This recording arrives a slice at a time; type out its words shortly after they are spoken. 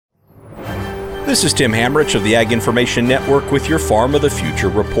This is Tim Hamrich of the Ag Information Network with your Farm of the Future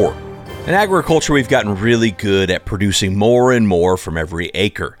report. In agriculture, we've gotten really good at producing more and more from every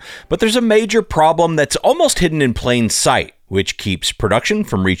acre. But there's a major problem that's almost hidden in plain sight, which keeps production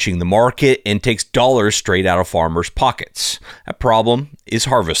from reaching the market and takes dollars straight out of farmers' pockets. That problem is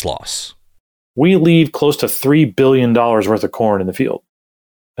harvest loss. We leave close to $3 billion worth of corn in the field.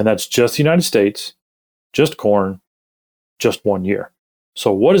 And that's just the United States, just corn, just 1 year.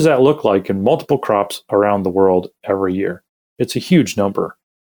 So what does that look like in multiple crops around the world every year? It's a huge number.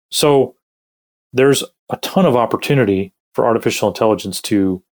 So there's a ton of opportunity for artificial intelligence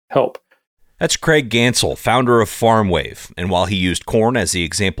to help. That's Craig Gansel, founder of FarmWave. And while he used corn as the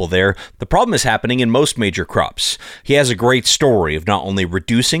example there, the problem is happening in most major crops. He has a great story of not only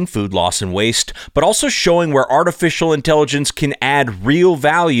reducing food loss and waste, but also showing where artificial intelligence can add real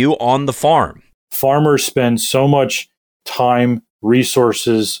value on the farm. Farmers spend so much time,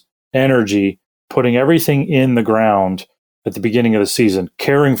 resources, energy, putting everything in the ground at the beginning of the season,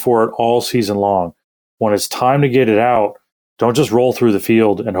 caring for it all season long. When it's time to get it out, don't just roll through the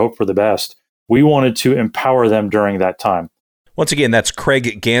field and hope for the best. We wanted to empower them during that time. Once again, that's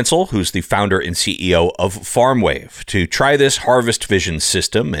Craig Gansel, who's the founder and CEO of FarmWave. To try this Harvest Vision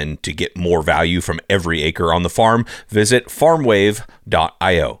system and to get more value from every acre on the farm, visit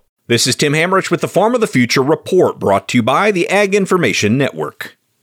farmwave.io. This is Tim Hamrich with the Farm of the Future report, brought to you by the Ag Information Network.